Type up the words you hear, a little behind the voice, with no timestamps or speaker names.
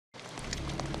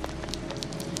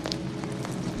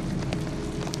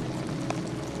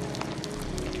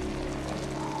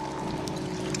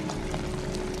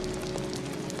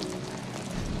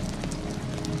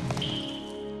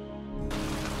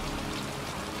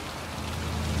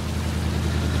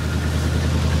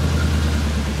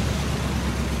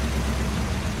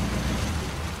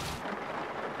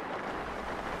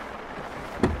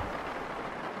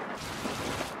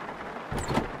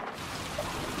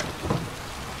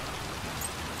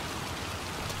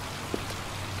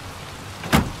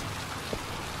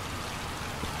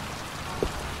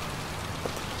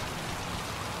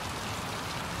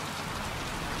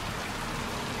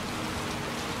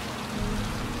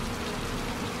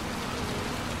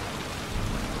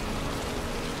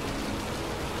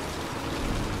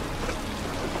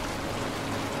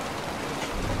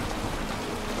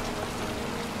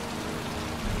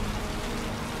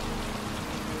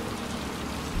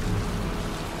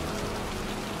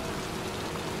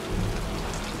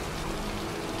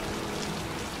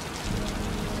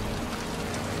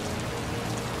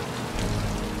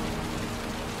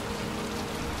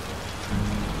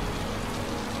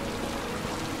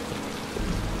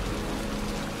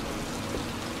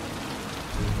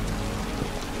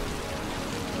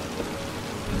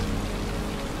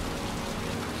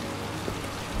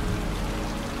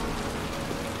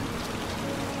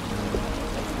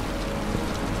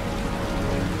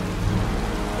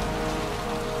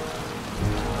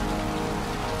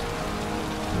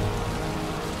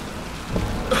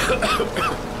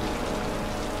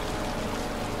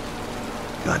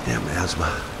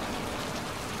asthma.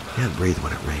 Can't breathe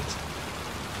when it rains.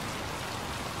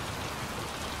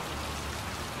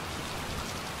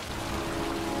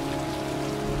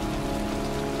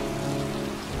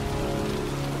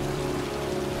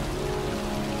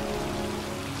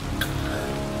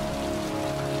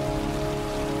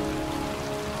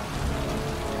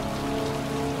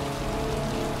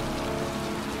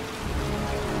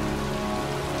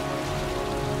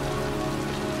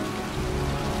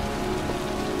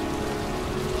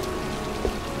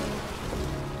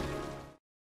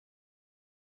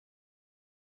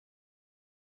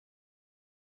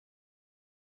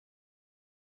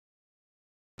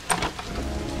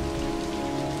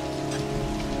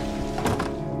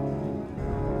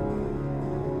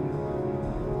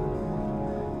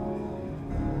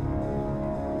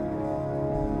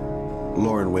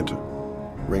 Lauren Winter.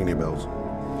 Ring any bells?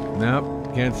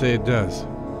 Nope, can't say it does.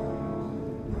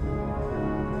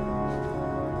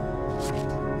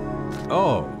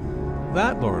 Oh,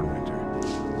 that Lauren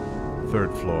Winter.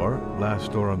 Third floor,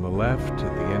 last door on the left,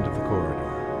 at the end of the corridor.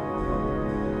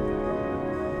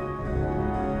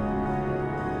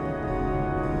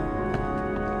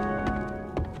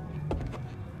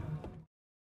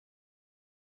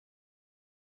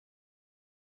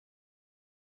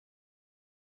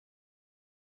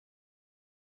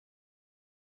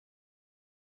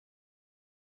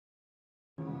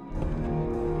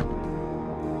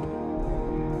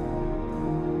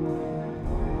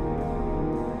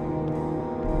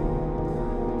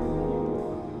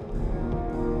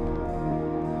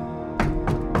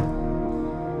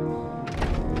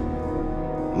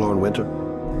 Lauren Winter?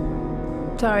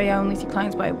 Sorry, I only see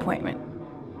clients by appointment.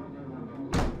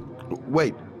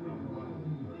 Wait.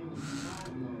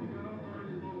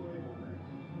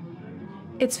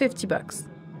 It's $50.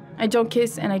 I don't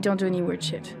kiss and I don't do any weird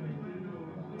shit.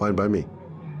 Fine by me.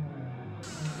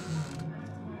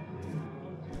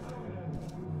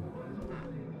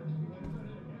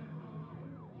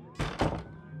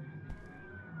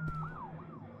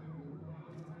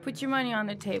 Put your money on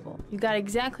the table. You got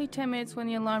exactly 10 minutes. When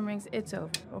the alarm rings, it's over,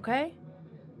 okay?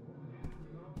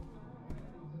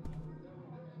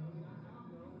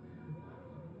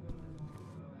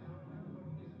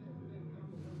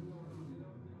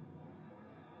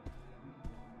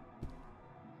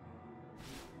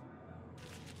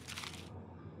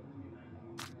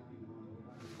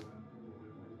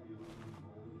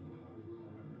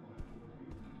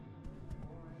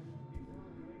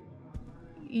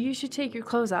 You should take your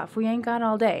clothes off. We ain't got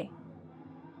all day.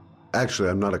 Actually,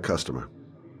 I'm not a customer.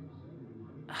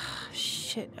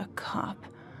 Shit, a cop.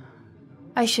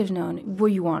 I should have known. What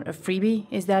do you want, a freebie?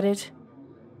 Is that it?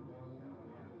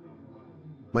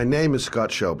 My name is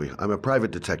Scott Shelby. I'm a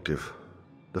private detective.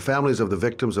 The families of the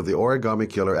victims of the Origami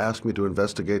Killer asked me to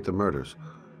investigate the murders.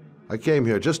 I came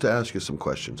here just to ask you some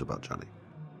questions about Johnny.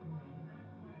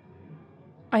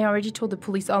 I already told the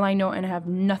police all I know and I have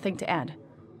nothing to add.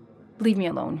 Leave me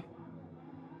alone.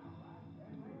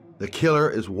 The killer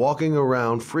is walking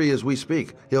around free as we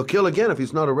speak. He'll kill again if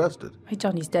he's not arrested. My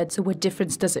Johnny's dead, so what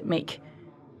difference does it make?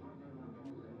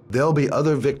 There'll be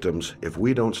other victims if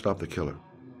we don't stop the killer.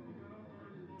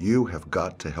 You have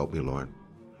got to help me, Lauren.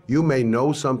 You may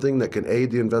know something that can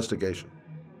aid the investigation.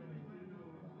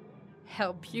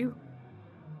 Help you?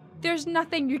 There's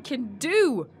nothing you can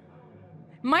do!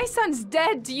 My son's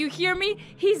dead, do you hear me?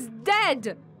 He's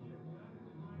dead!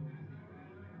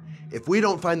 If we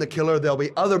don't find the killer, there'll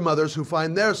be other mothers who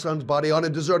find their son's body on a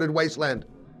deserted wasteland.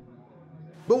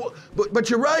 But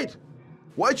you're right.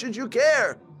 Why should you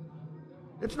care?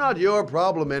 It's not your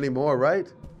problem anymore, right?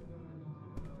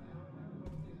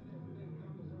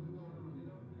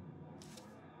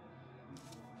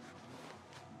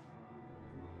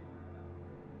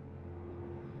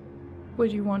 What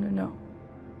do you want to know?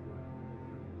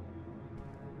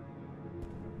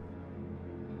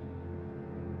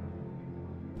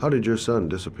 How did your son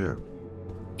disappear?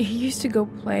 He used to go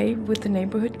play with the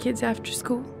neighborhood kids after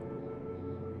school.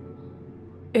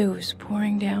 It was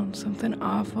pouring down something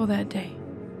awful that day.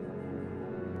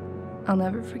 I'll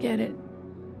never forget it.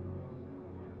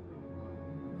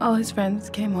 All his friends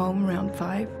came home around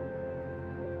 5.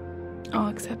 All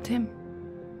except him.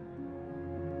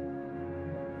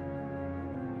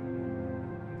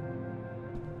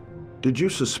 Did you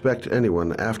suspect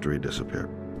anyone after he disappeared?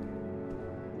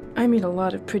 I meet a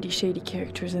lot of pretty shady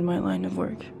characters in my line of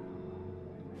work.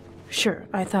 Sure,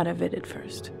 I thought of it at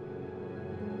first.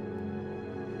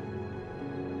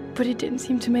 But it didn't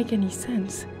seem to make any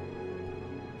sense.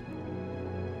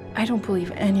 I don't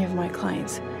believe any of my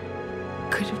clients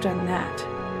could have done that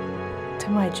to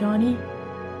my Johnny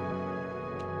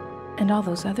and all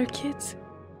those other kids.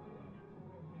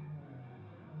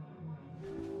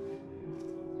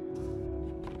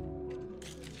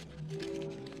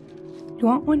 You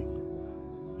want one?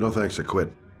 No thanks, I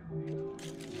quit.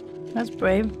 That's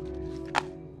brave.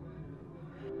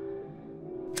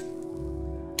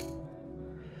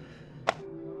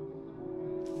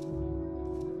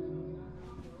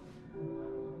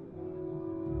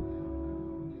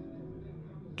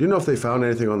 Do you know if they found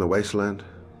anything on the wasteland?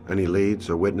 Any leads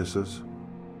or witnesses?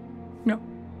 No.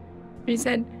 He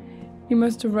said he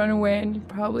must have run away and he'd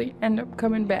probably end up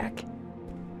coming back.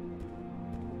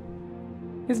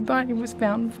 His body was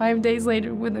found 5 days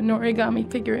later with an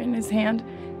origami figure in his hand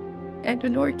and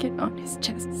an orchid on his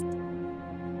chest.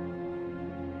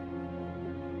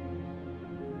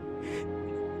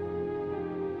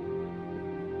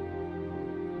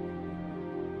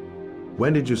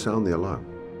 When did you sound the alarm?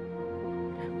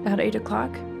 About 8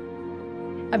 o'clock.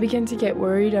 I began to get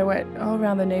worried. I went all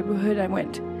around the neighborhood. I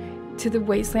went to the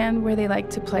wasteland where they like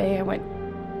to play. I went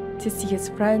to see his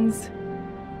friends.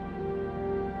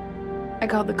 I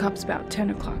called the cops about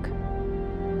 10 o'clock.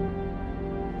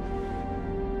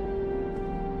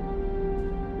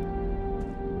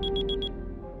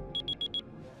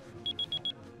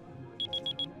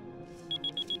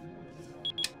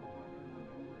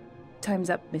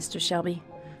 Time's up, Mr. Shelby.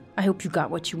 I hope you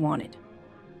got what you wanted.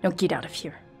 Now get out of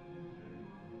here.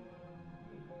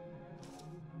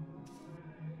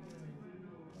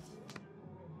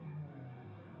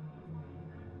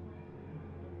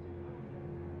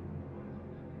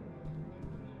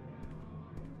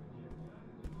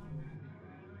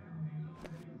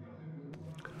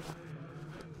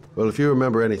 Well, if you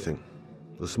remember anything,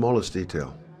 the smallest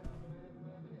detail,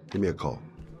 give me a call.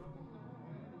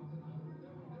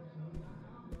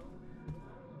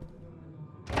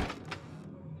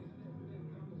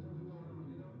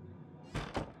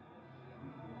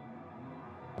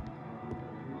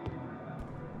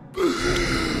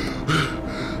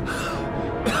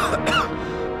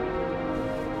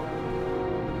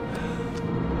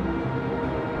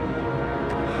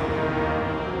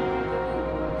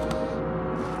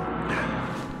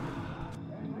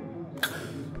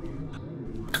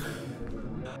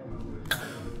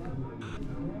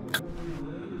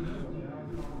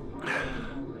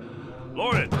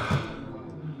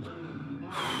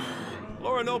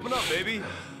 Lauren, open up, baby.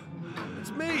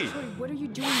 It's me. Troy, what are you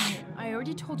doing here? I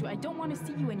already told you I don't want to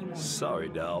see you anymore. Sorry,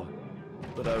 Dal,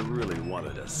 but I really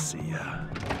wanted to see ya.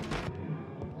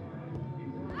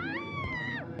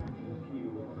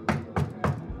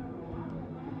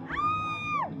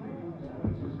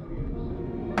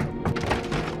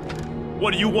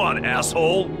 What do you want,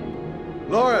 asshole?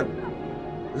 Lauren,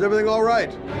 is everything all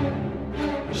right?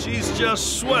 She's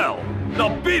just swell.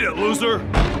 Now beat it, loser!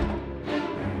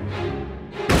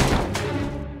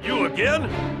 You again?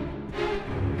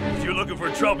 If you're looking for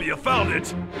trouble, you found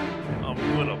it. I'm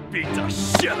gonna beat the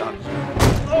shit out of you.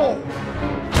 Oh!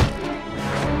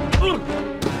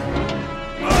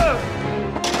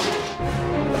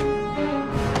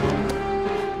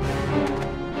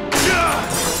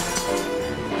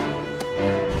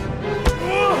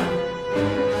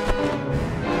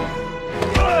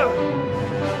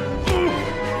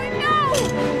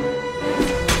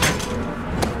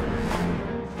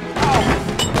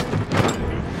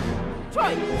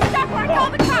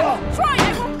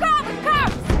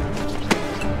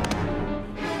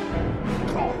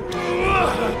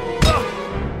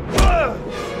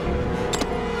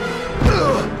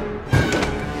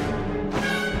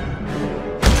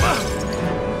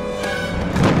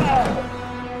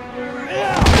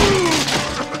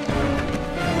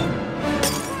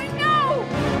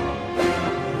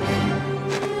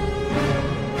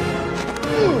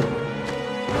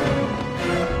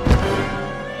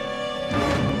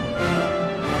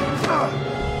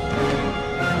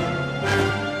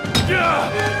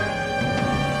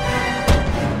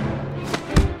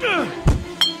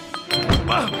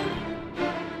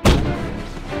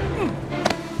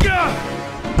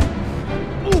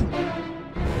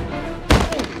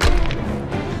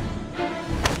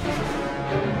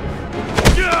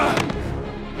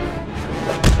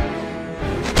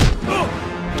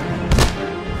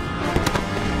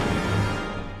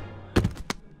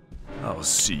 I'll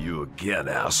see you again,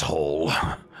 asshole.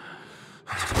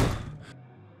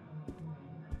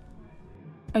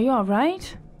 Are you all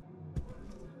right?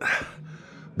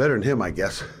 Better than him, I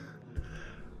guess.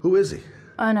 Who is he?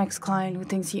 An ex-client who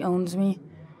thinks he owns me.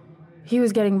 He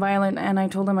was getting violent, and I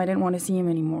told him I didn't want to see him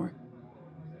anymore.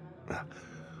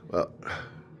 Well,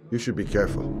 you should be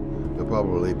careful. He'll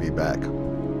probably be back.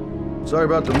 Sorry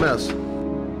about the mess.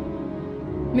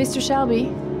 Mr.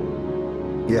 Shelby?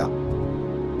 Yeah.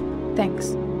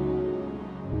 Thanks.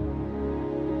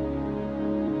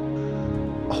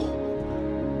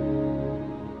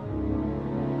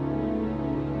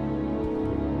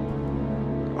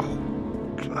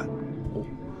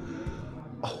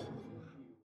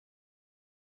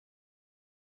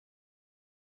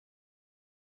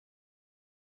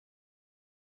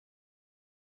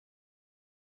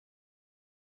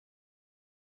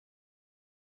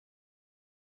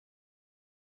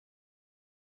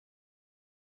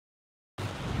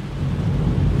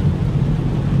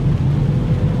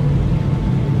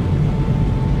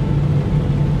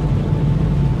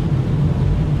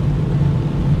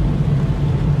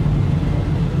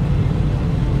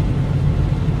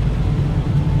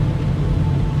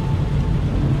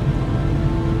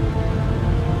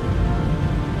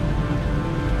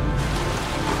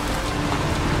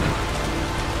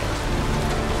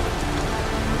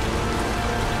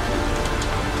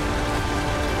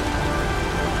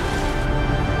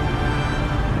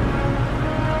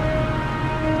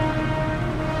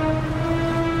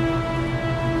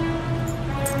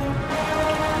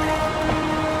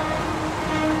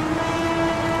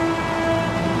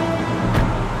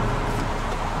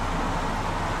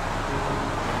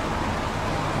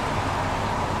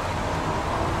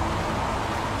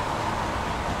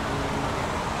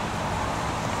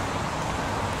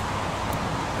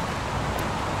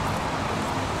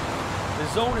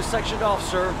 zone is sectioned off,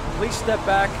 sir. Please step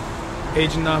back.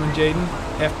 Agent Norman Jaden,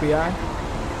 FBI?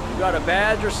 You got a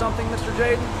badge or something, Mr.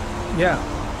 Jaden? Yeah.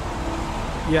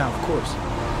 Yeah, of course.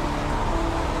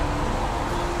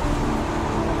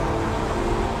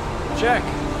 Check.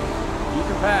 You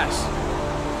can pass.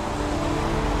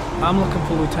 I'm looking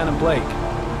for Lieutenant Blake.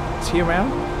 Is he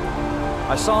around?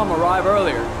 I saw him arrive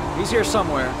earlier. He's here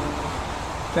somewhere.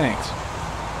 Thanks.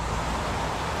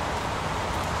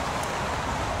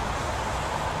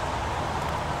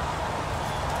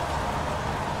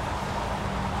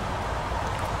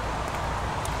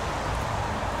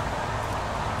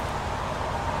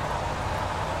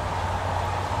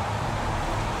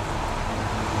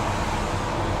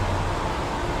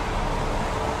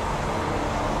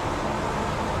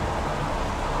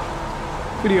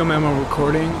 Video memo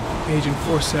recording, Agent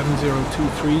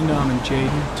 47023, Norman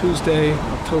Jaden, Tuesday,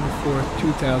 October 4th,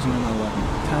 2011.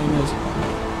 Time is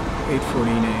 8:14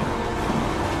 a.m.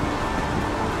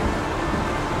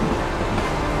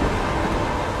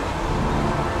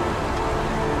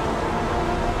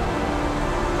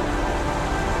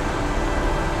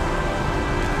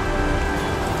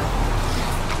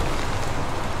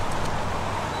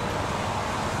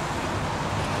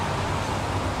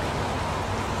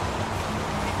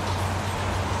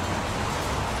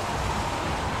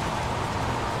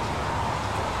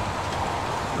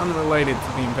 Unrelated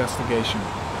to the investigation.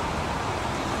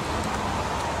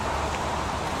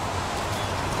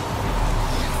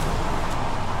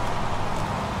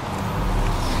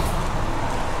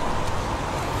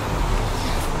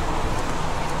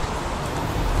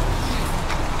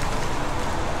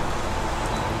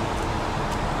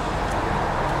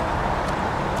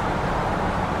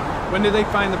 When did they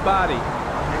find the body?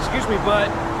 Excuse me, but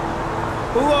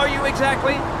who are you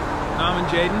exactly? Norman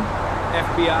Jaden,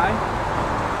 FBI.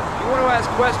 If you want to ask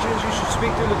questions, you should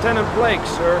speak to Lieutenant Blake,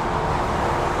 sir.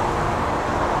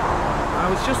 I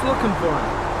was just looking for him.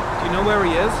 Do you know where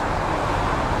he is?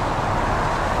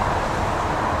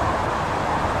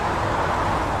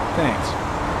 Thanks.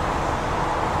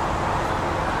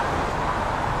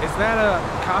 Is that a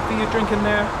coffee you're drinking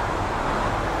there?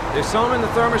 There's some in the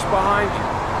thermos behind you.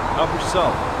 Help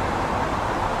yourself.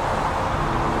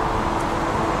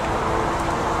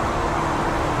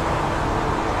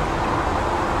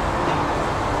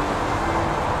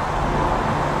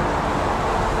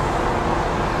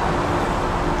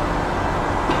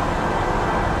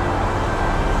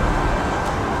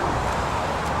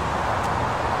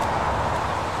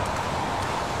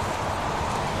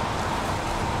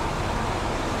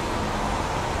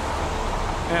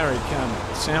 Harry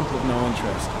Cameron, sample of no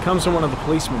interest. Comes from one of the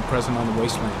policemen present on the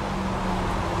wasteland.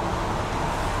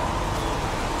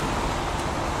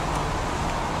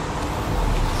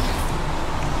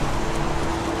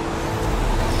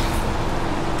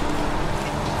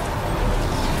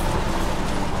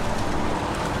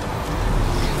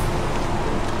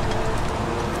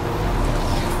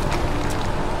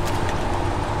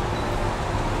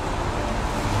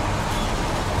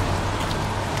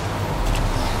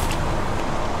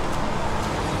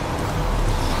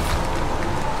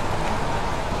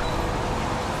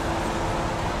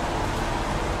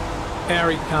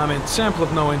 Harry comment, sample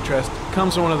of no interest.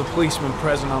 Comes from one of the policemen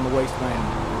present on the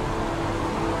wasteland.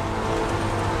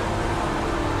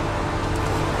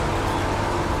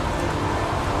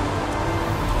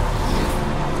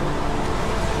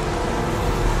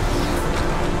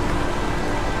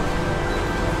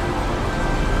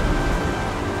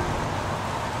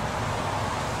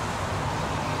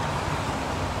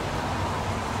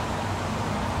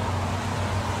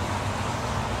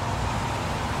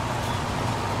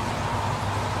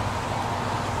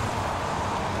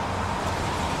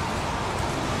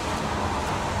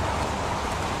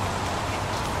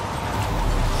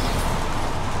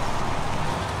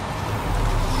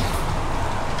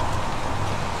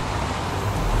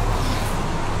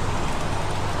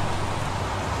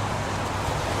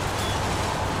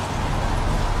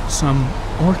 Some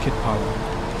orchid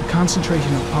pollen. The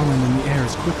concentration of pollen in the air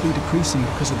is quickly decreasing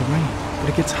because of the rain, but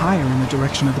it gets higher in the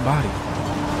direction of the body.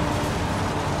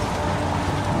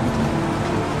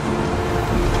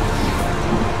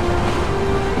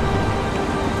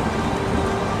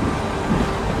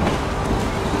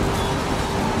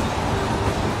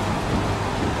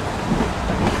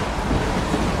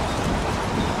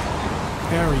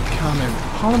 Harry comment,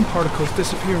 pollen particles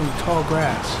disappear in the tall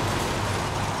grass.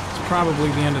 Probably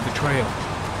the end of the trail.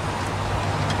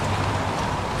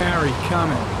 Harry,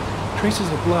 comment. Traces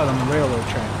of blood on the railroad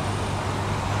track.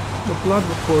 The blood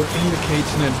report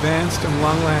indicates an advanced and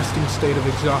long-lasting state of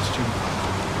exhaustion.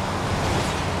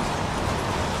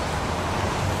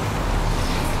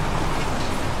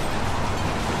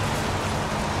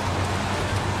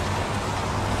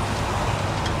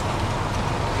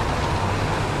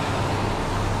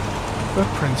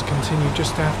 Footprints continue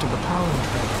just after the pollen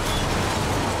trail.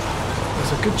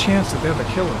 There's a good chance that they're the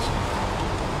killers.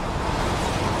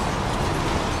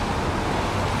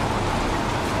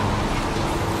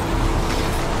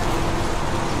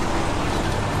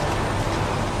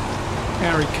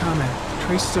 Harry, comment.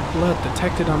 Traces of blood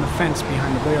detected on the fence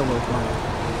behind the railroad line.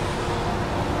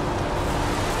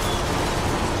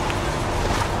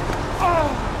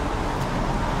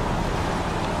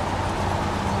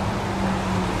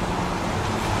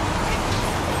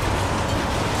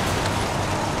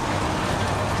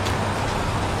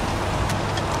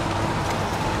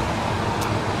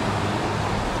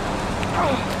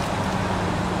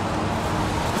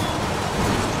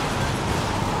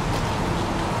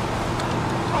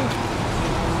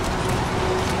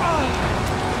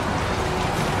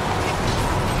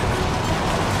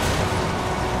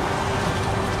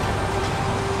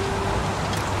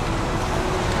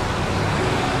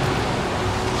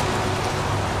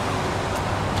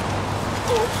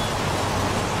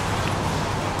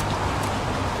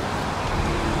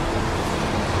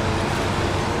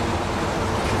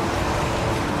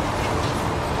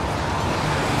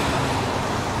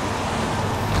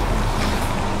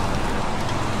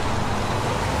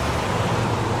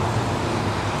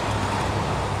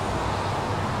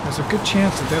 There's a good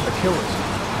chance that they're the killers.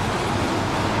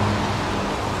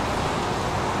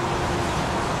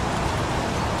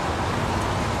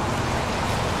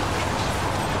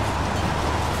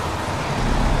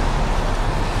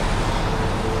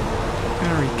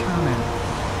 Harry, comment.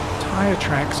 Tire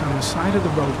tracks on the side of the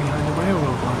road behind the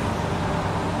railroad line.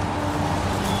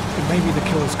 It may be the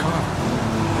killer's car.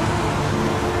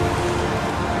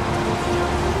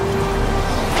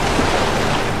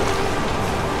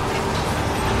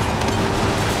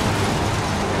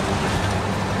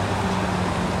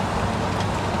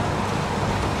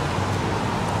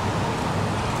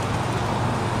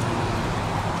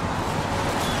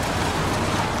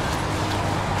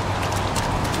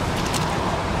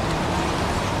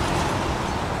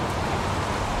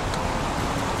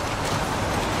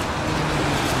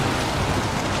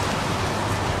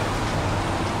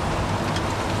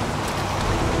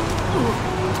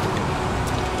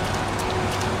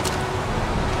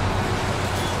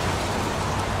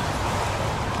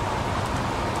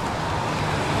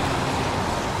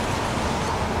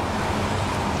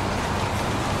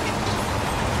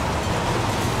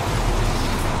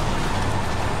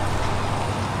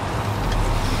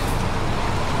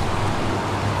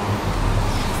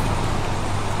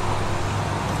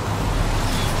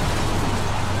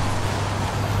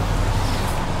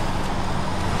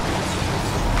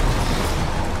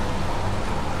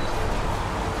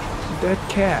 Dead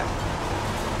cat.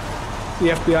 The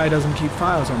FBI doesn't keep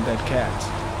files on dead cats.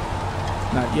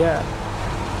 Not yet.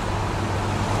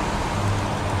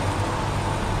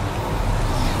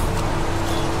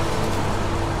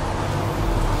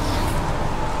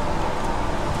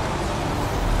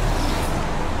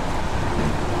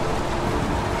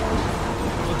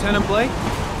 Lieutenant Blake?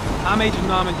 I'm Agent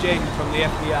Norman Jayden from the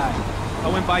FBI. I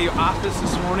went by your office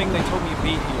this morning. They told me you'd be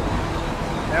here.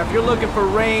 Now, if you're looking for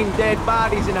rain, dead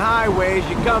bodies, and highways,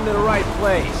 you come to the right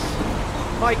place.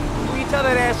 Mike, will you tell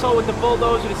that asshole with the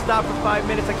bulldozer to stop for 5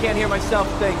 minutes? I can't hear myself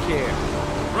think here.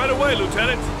 Right away,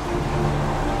 Lieutenant.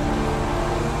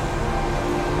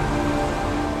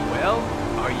 Well,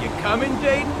 are you coming,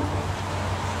 Jayden?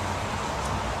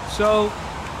 So,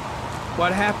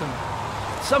 what happened?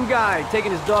 Some guy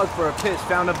taking his dog for a piss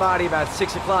found a body about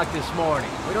 6 o'clock this morning.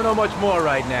 We don't know much more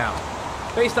right now.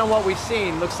 Based on what we've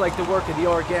seen, looks like the work of the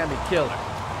Origami Killer.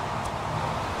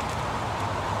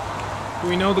 Do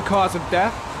we know the cause of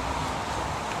death?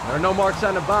 There are no marks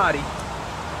on the body.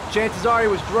 Chances are he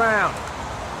was drowned,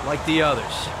 like the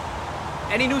others.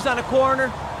 Any news on the coroner?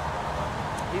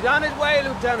 He's on his way,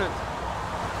 Lieutenant.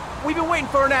 We've been waiting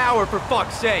for an hour, for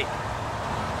fuck's sake.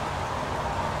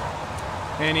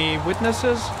 Any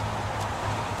witnesses?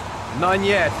 None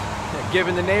yet.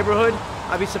 Given the neighborhood,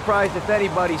 I'd be surprised if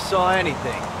anybody saw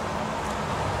anything.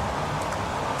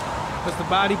 Has the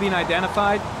body been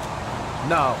identified?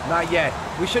 No, not yet.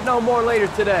 We should know more later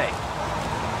today.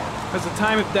 Has the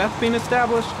time of death been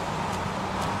established?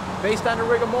 Based on the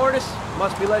rigor mortis,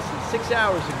 must be less than 6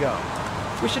 hours ago.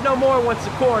 We should know more once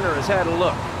the coroner has had a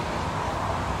look.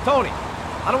 Tony,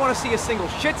 I don't want to see a single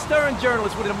shit-stirring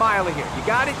journalist within a mile of here. You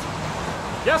got it?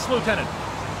 Yes, Lieutenant.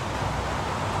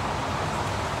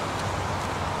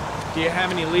 Do you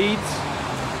have any leads?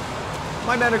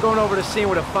 My men are going over the scene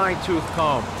with a fine-tooth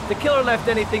comb. If the killer left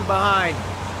anything behind,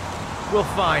 we'll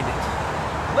find it.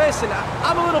 Listen,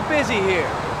 I'm a little busy here.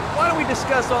 Why don't we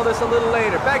discuss all this a little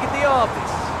later, back at the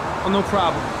office? Oh, no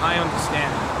problem. I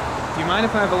understand. Do you mind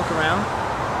if I have a look around?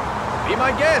 Be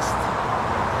my guest.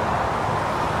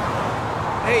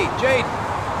 Hey, Jade,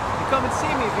 you come and see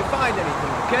me if you find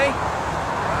anything, okay?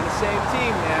 We're on the same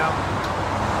team now.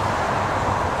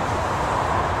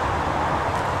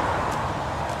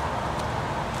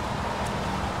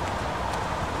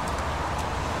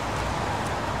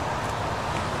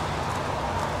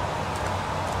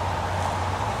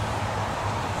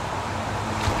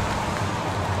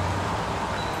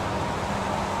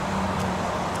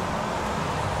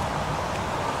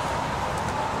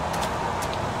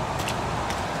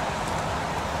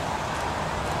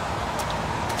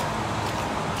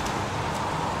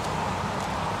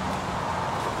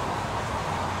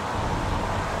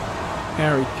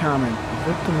 Harry, comment.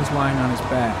 The victim is lying on his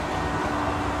back.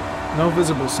 No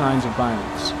visible signs of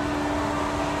violence.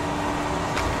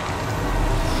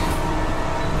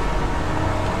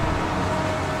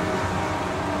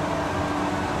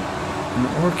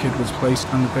 An orchid was placed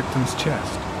on the victim's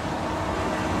chest.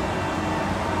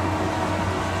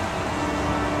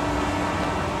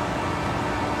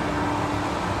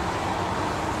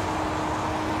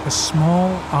 A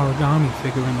small origami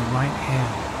figure in the right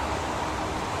hand.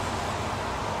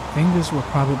 Fingers were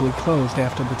probably closed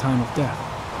after the time of death.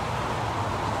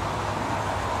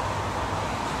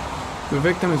 The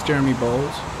victim is Jeremy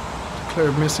Bowles,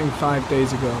 declared missing 5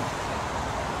 days ago.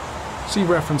 See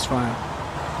reference file.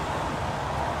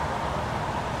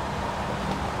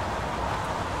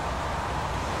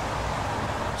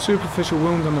 Superficial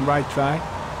wound on the right thigh.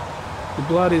 The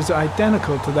blood is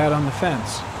identical to that on the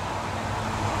fence.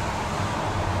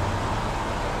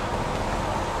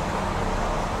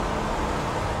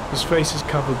 His face is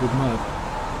covered with mud,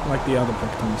 like the other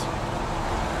victims.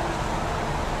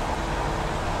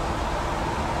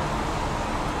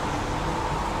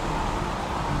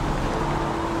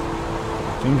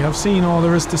 I think I've seen all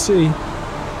there is to see.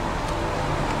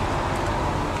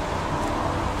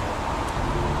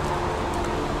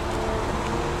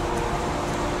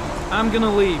 I'm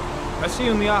gonna leave. I see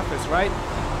you in the office, right?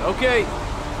 Okay.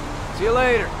 See you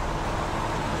later.